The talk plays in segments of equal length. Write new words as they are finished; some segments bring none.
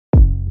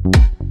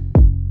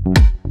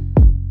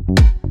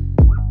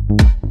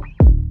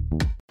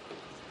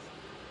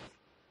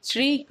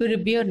Shri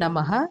Gurubhyo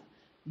Namaha.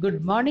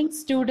 Good morning,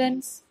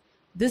 students.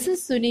 This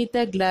is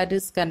Sunita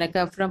Gladys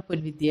Kanaka from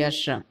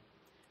Punvidyashram.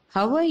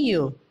 How are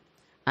you?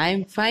 I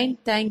am fine,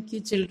 thank you,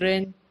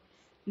 children.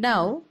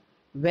 Now,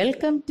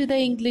 welcome to the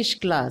English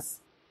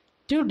class.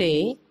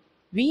 Today,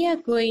 we are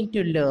going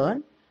to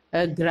learn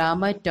a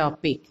grammar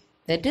topic,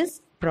 that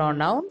is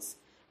pronouns,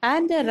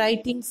 and a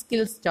writing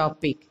skills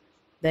topic,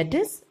 that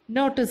is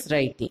notice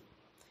writing.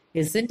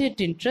 Isn't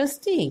it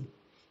interesting?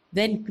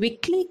 Then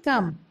quickly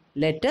come,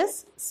 let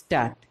us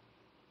start.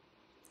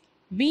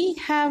 We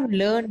have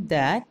learned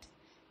that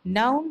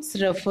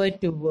nouns refer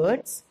to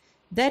words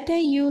that are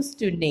used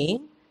to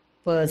name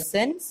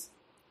persons,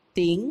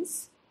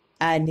 things,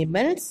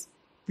 animals,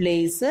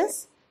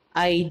 places,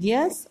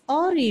 ideas,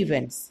 or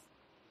events.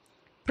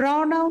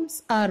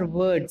 Pronouns are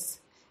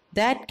words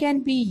that can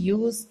be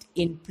used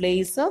in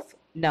place of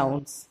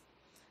nouns.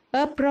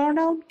 A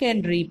pronoun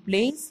can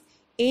replace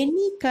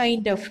any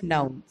kind of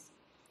noun.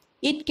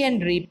 It can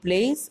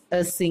replace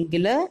a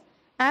singular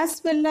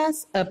as well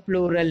as a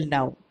plural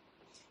noun.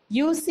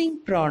 Using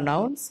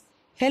pronouns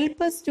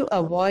help us to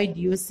avoid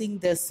using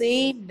the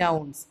same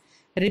nouns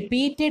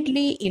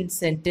repeatedly in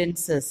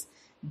sentences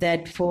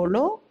that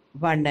follow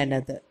one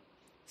another.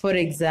 For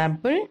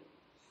example,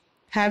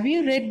 have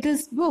you read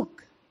this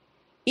book?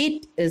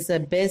 It is a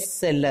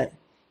bestseller.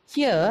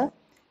 Here,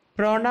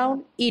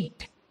 pronoun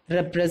it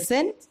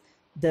represents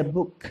the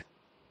book.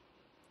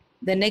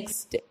 The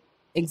next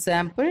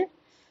example,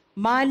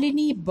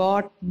 Malini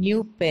bought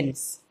new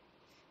pens.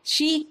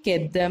 She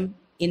kept them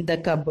in the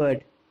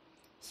cupboard.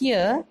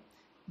 Here,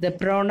 the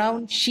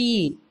pronoun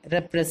she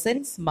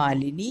represents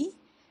Malini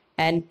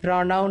and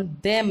pronoun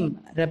them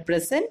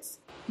represents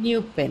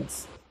new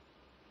pens.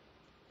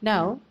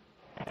 Now,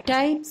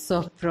 types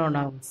of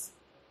pronouns.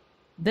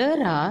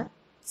 There are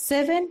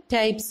 7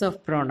 types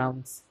of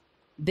pronouns.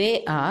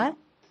 They are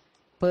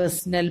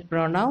personal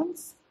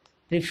pronouns,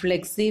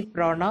 reflexive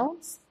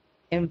pronouns,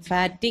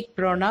 emphatic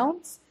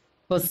pronouns,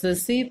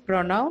 possessive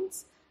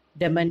pronouns,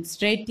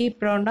 demonstrative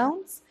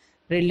pronouns,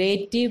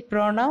 relative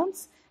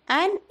pronouns,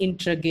 and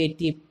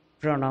interrogative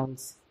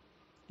pronouns.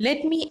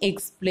 Let me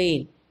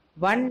explain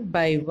one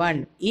by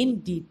one in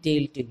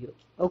detail to you.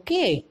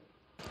 Okay?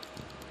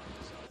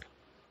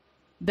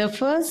 The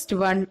first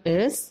one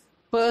is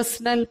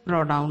personal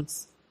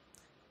pronouns.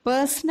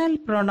 Personal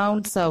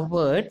pronouns are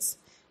words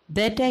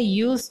that are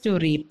used to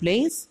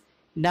replace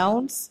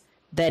nouns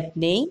that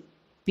name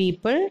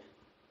people,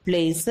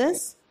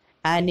 places,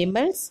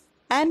 animals,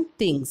 and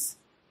things.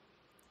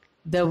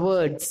 The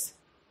words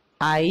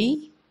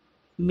I,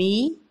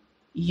 me,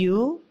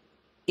 you,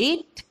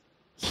 it,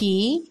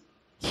 he,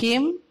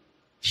 him,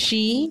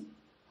 she,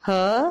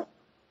 her,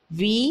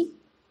 we,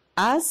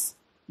 us,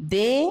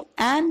 they,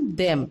 and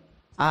them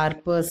are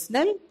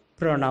personal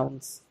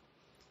pronouns.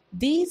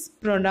 These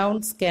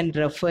pronouns can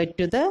refer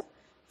to the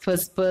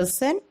first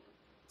person,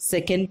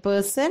 second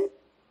person,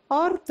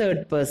 or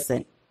third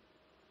person.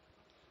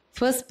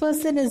 First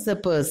person is the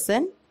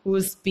person who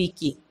is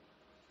speaking,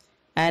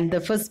 and the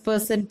first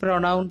person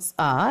pronouns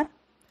are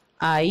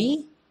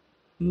I,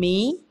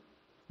 me,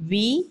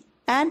 we,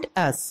 and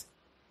us.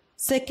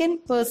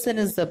 Second person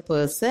is the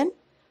person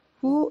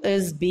who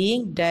is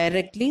being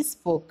directly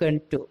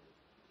spoken to,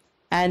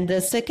 and the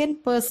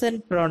second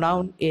person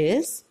pronoun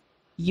is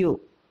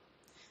you.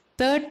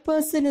 Third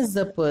person is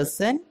the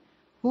person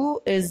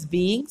who is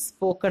being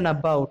spoken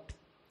about,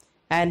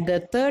 and the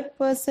third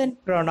person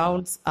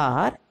pronouns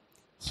are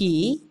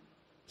he,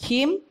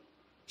 him,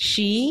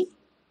 she,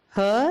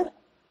 her,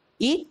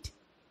 it,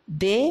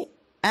 they,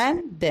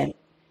 and them.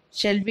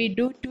 Shall we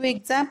do 2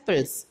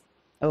 examples?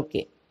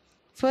 Okay.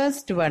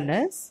 First one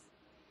is,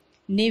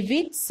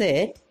 Nivid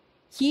said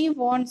he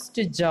wants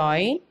to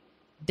join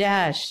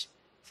dash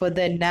for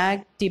the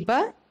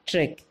Nag-Tiba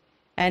trek.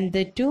 And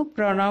the 2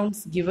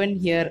 pronouns given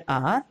here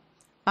are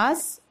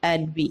us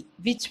and we.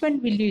 Which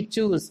one will you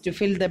choose to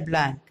fill the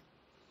blank?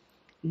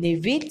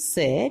 Nivid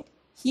said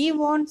he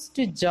wants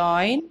to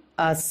join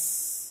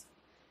us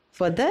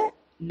for the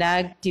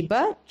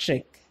Nag-Tiba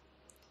trek.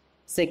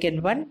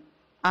 Second one,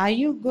 are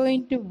you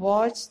going to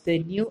watch the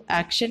new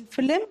action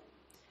film?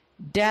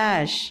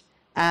 Dash,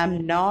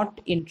 am not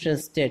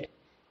interested.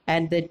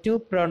 And the 2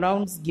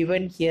 pronouns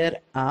given here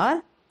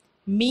are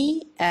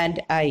me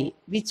and I.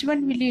 Which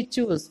one will you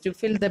choose to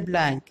fill the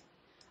blank?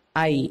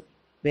 I.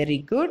 Very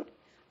good.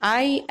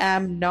 I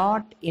am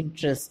not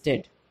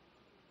interested.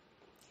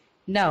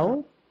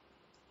 Now,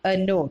 a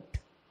note.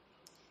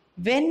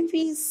 When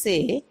we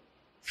say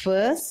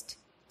first,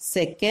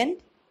 second,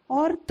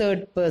 or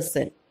third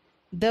person,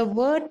 the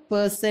word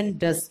person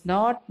does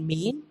not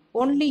mean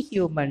only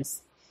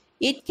humans.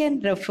 It can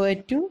refer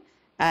to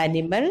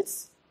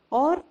animals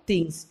or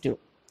things too.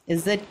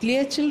 Is that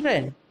clear,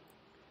 children?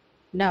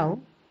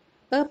 Now,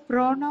 a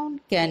pronoun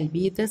can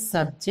be the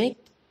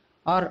subject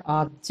or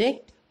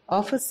object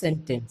of a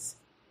sentence.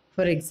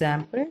 For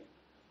example,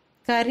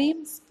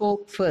 Karim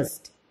spoke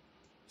first.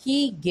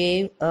 He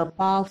gave a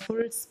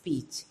powerful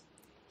speech.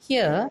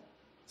 Here,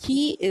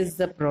 He is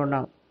the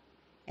pronoun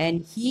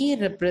and he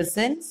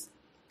represents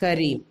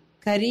Karim.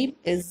 Karim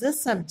is the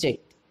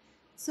subject.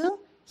 So,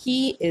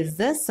 he is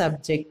the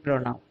subject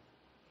pronoun.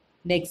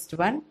 Next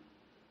one.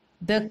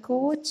 The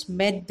coach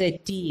met the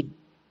team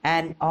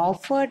and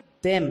offered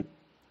them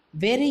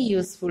very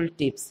useful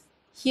tips.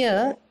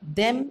 Here,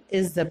 them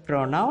is the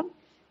pronoun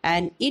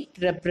and it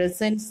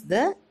represents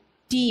the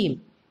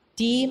team.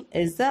 Team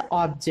is the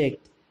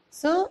object.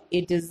 So,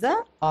 it is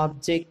the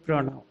object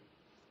pronoun.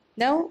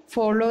 Now,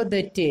 follow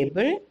the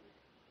table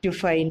to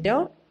find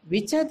out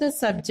which are the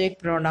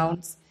subject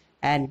pronouns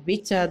and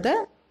which are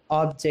the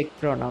object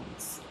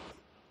pronouns.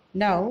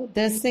 Now,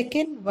 the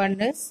second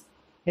one is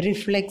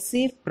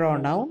reflexive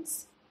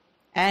pronouns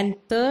and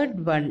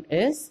third one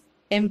is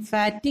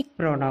emphatic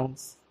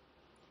pronouns.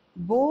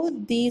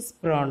 Both these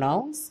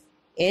pronouns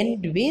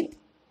end with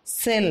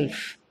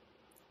self,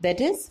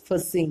 that is for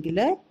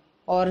singular,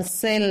 or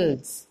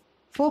selves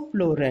for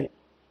plural.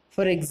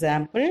 For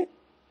example,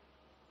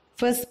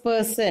 first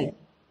person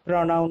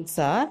pronouns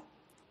are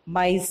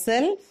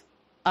myself,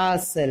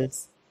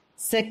 ourselves.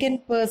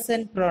 Second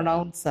person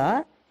pronouns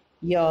are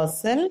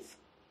yourself,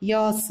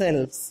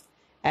 yourselves.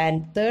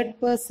 And third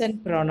person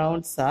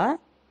pronouns are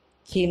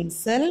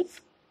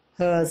himself,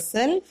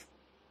 herself,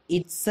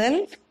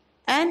 itself,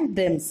 and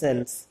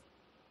themselves.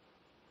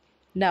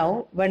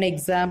 Now, one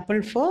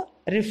example for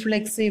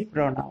reflexive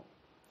pronoun.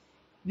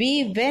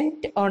 We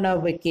went on a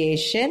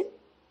vacation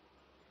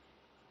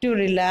to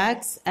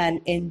relax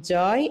and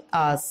enjoy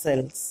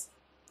ourselves.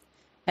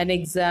 An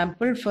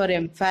example for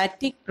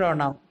emphatic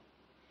pronoun.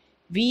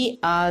 We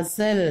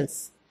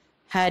ourselves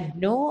had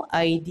no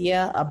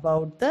idea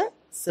about the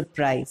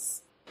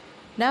surprise.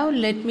 Now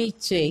let me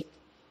check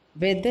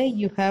whether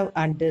you have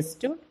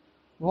understood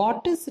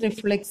what is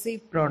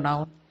reflexive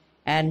pronoun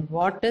and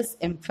what is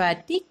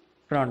emphatic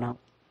pronoun.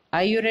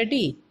 Are you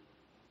ready?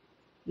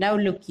 Now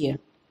look here.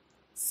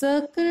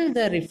 Circle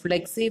the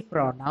reflexive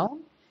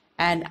pronoun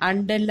and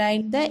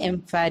underline the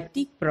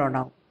emphatic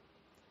pronoun.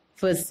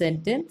 First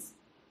sentence.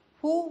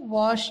 Who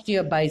washed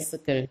your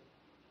bicycle?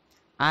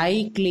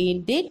 I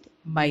cleaned it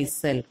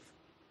myself.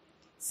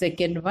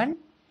 Second one.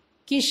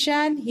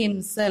 Kishan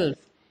himself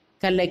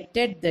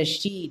collected the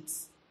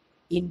sheets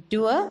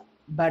into a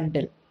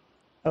bundle.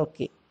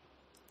 Okay.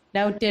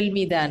 Now tell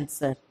me the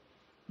answer.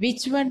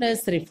 Which one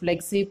is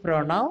reflexive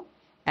pronoun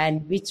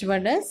and which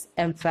one is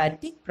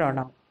emphatic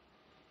pronoun?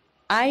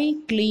 I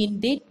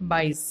cleaned it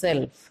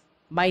myself.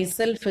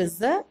 Myself is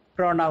the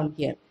pronoun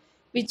here.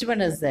 Which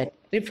one is that?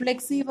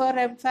 Reflexive or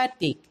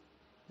emphatic?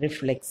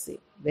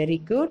 Reflexive. Very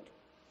good.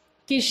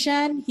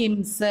 Kishan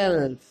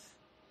himself.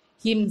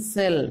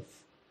 Himself.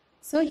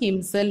 So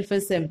himself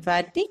is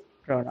emphatic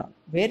pronoun.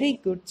 Very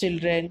good,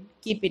 children.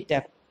 Keep it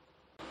up.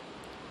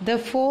 The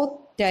fourth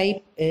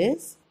type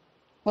is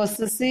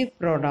possessive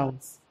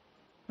pronouns.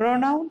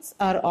 Pronouns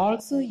are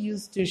also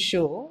used to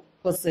show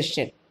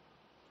possession.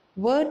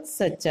 Words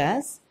such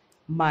as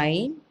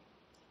mine,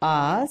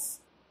 ours,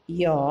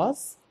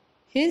 yours,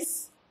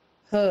 his,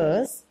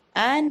 hers,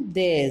 and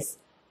theirs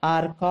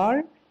are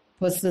called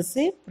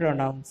possessive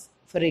pronouns.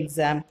 For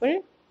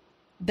example,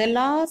 the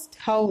last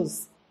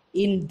house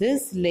in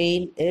this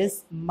lane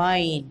is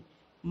mine.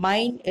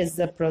 Mine is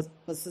the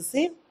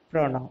possessive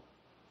pronoun.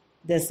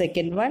 The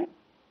second one,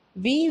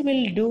 we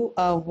will do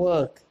our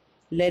work.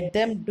 Let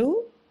them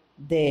do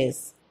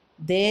theirs.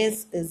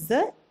 Theirs is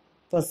the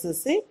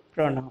possessive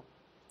pronoun.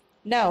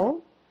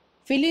 Now,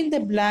 fill in the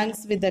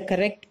blanks with the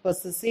correct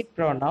possessive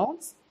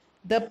pronouns.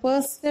 The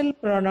personal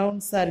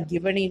pronouns are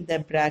given in the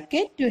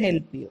bracket to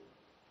help you.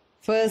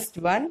 First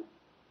one,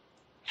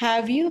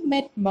 have you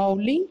met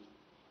Mauli?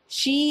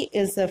 She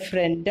is a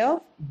friend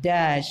of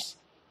dash.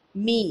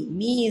 Me.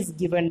 Me is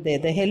given there.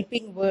 The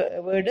helping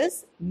word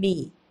is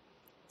me.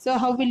 So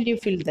how will you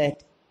fill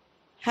that?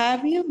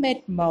 Have you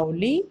met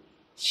Mauli?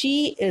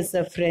 She is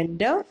a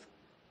friend of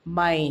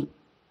mine.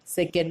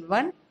 Second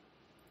one.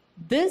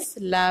 This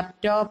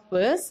laptop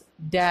is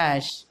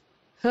dash.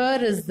 Her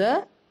is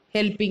the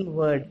helping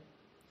word.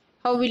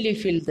 How will you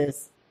fill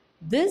this?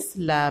 This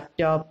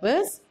laptop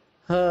is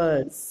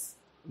hers.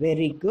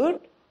 Very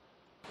good.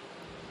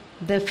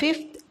 The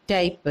fifth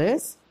type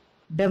is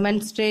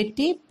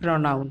demonstrative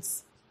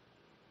pronouns.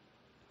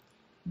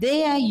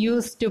 They are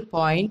used to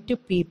point to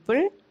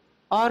people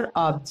or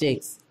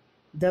objects.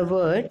 The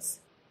words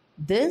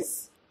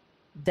this,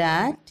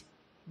 that,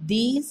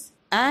 these,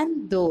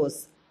 and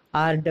those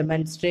are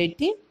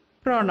demonstrative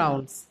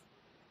pronouns.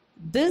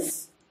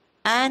 This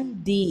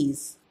and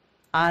these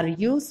are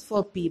used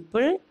for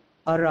people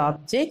or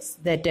objects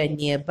that are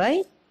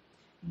nearby.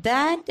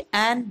 That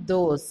and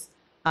those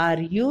are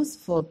used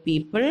for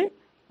people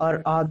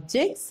or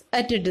objects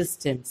at a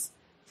distance.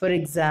 For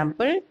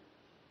example,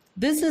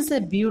 this is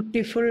a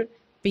beautiful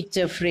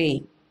picture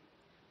frame.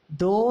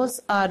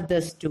 Those are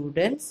the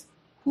students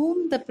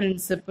whom the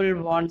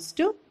principal wants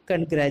to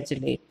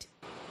congratulate.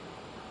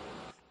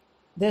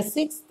 The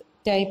sixth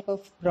type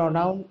of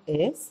pronoun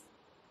is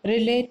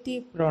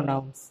relative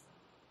pronouns.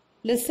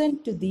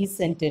 Listen to these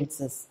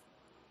sentences.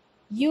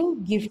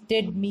 You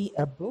gifted me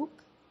a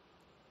book.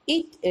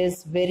 It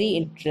is very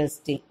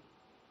interesting.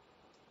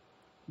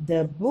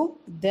 The book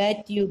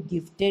that you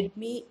gifted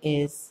me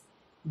is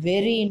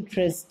very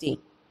interesting.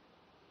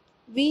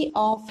 We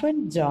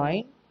often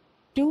join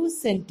two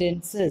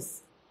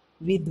sentences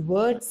with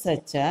words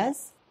such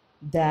as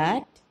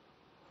that,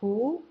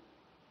 who,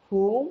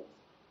 whom,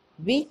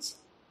 which,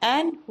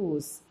 and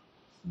whose.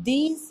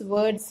 These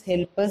words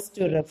help us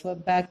to refer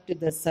back to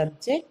the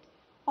subject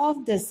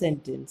of the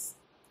sentence.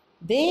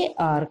 They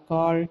are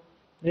called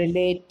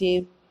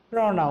relative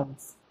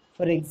pronouns.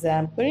 For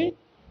example,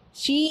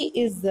 she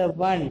is the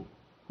one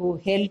who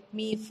helped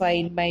me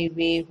find my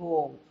way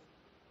home.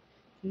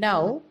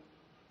 Now,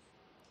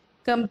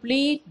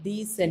 complete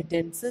these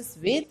sentences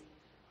with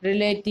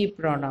relative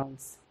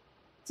pronouns.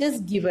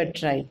 Just give a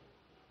try.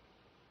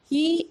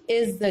 He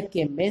is the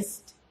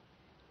chemist.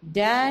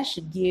 Dash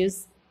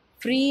gives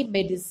free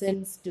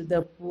medicines to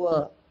the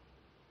poor.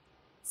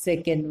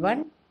 Second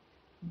one,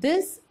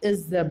 this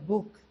is the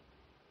book.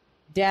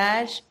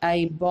 Dash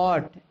I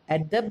bought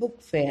at the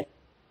book fair.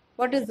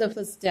 What is the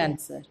first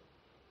answer?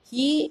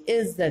 He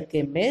is the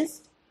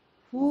chemist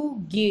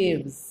who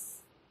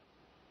gives.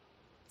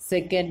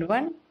 Second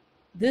one,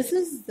 this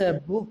is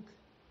the book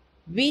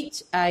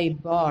which I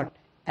bought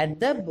at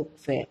the book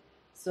fair.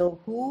 So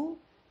who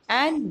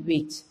and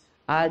which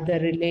are the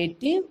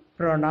relative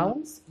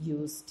pronouns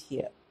used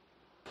here.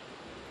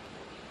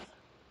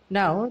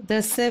 Now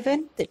the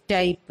seventh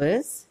type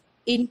is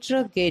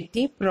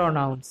interrogative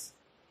pronouns.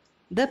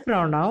 The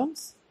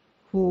pronouns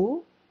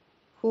who,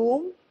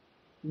 whom,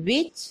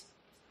 which,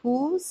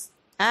 whose,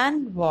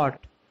 and what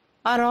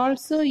are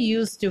also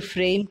used to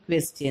frame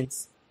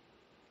questions.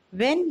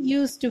 When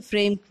used to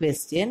frame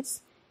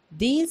questions,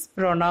 these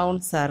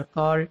pronouns are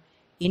called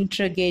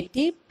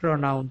interrogative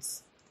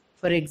pronouns.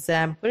 For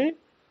example,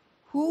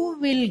 who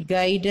will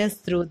guide us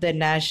through the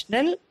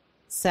national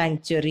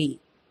sanctuary?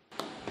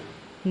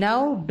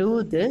 Now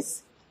do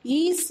this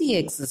easy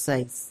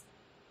exercise.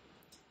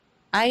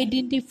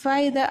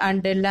 Identify the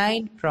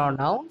underlined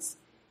pronouns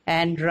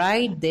and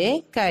write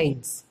their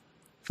kinds.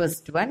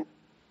 First one,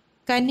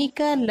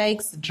 Kanika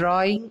likes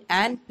drawing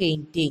and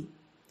painting.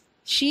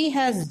 She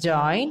has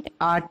joined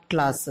art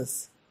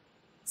classes.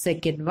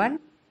 Second one,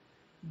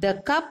 the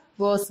cup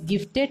was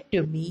gifted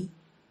to me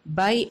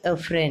by a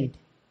friend.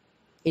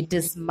 It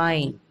is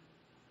mine.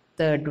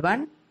 Third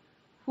one,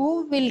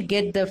 who will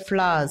get the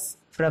flowers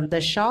from the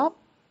shop?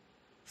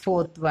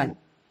 Fourth one,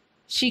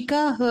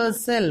 Shika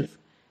herself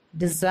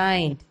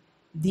designed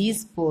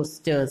these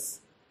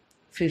posters.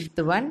 Fifth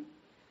one,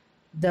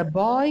 the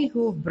boy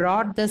who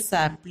brought the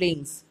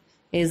saplings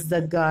is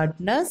the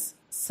gardener's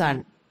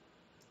son.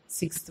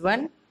 Sixth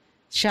one,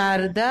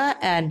 Sharda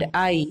and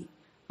I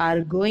are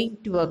going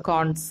to a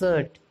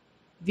concert.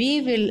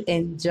 We will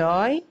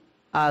enjoy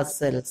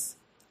ourselves.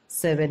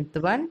 Seventh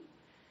one,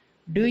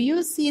 do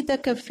you see the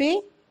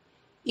cafe?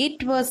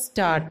 It was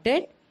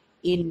started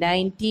in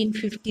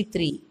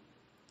 1953.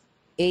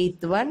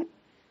 Eighth one,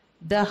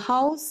 the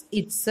house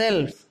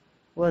itself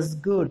was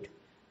good,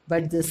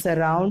 but the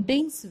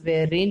surroundings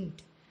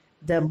weren't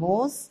the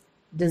most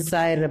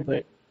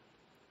desirable.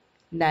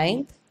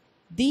 Ninth,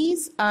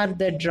 these are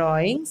the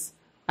drawings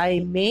I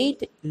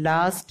made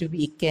last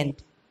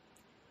weekend.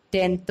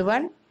 10th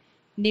one,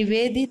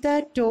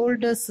 Nivedita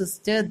told her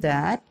sister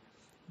that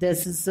the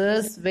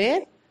scissors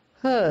were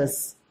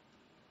hers.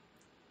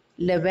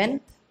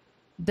 11th,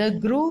 the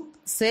group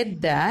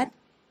said that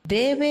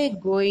they were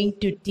going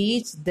to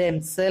teach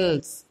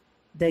themselves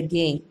the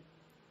game.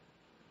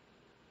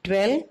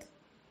 12th,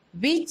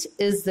 which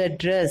is the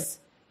dress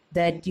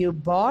that you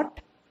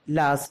bought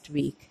last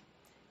week?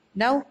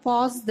 Now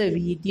pause the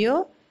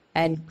video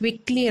and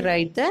quickly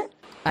write the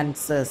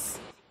answers.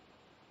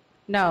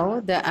 Now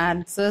the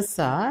answers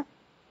are: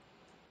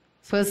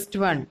 first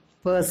one,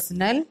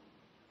 personal;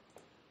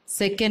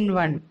 second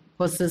one,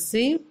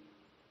 possessive;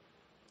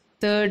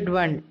 third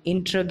one,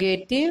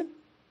 interrogative;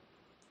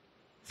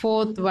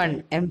 fourth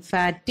one,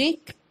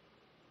 emphatic;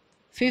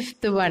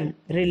 fifth one,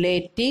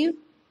 relative;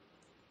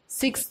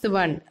 sixth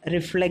one,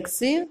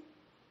 reflexive;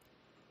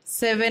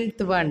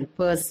 seventh one,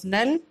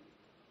 personal;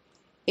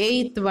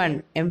 eighth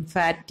one,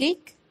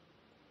 emphatic;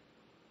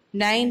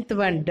 ninth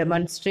one,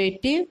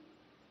 demonstrative;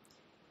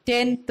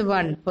 10th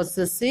one,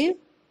 possessive;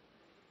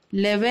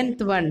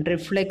 11th one,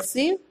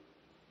 reflexive;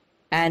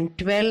 and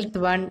 12th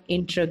one,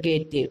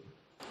 interrogative.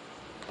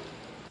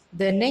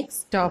 The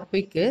next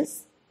topic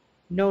is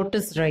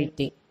notice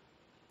writing.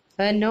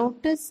 A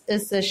notice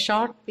is a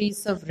short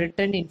piece of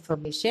written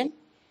information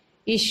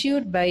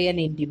issued by an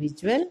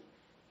individual,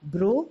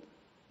 group,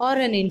 or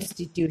an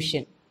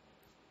institution.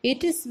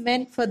 It is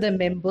meant for the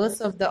members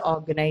of the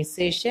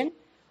organization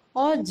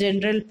or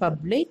general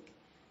public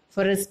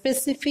for a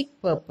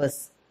specific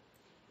purpose.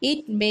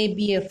 It may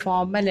be a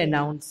formal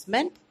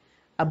announcement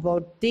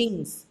about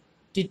things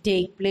to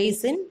take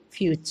place in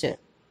future.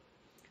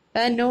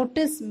 A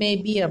notice may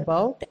be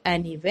about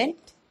an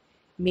event,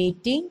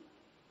 meeting,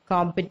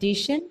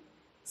 competition,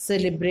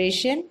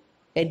 celebration,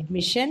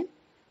 admission,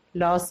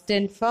 lost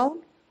and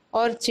found,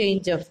 or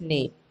change of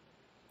name.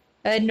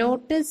 A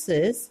notice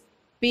is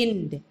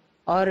pinned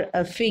or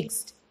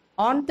affixed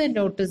on the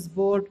notice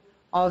board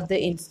of the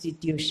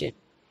institution.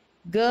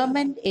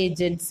 Government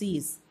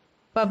agencies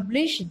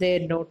publish their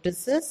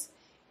notices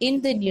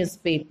in the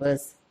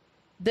newspapers.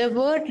 The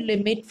word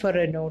limit for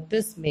a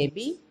notice may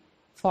be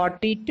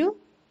 40 to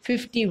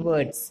 50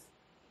 words.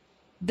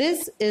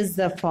 This is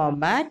the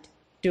format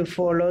to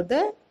follow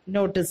the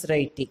notice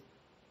writing.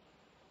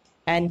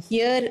 And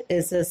here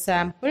is a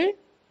sample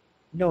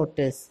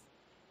notice.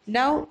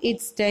 Now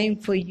it's time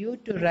for you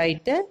to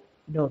write a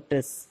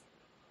notice.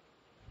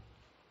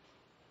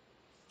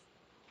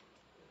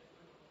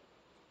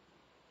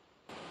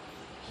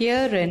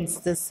 Here ends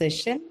the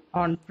session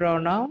on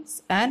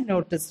pronouns and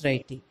notice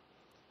writing.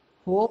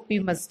 Hope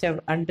you must have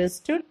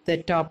understood the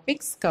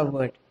topics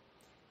covered.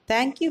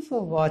 Thank you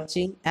for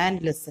watching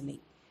and listening.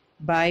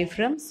 Bye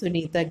from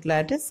Sunita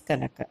Gladys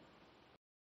Kanaka.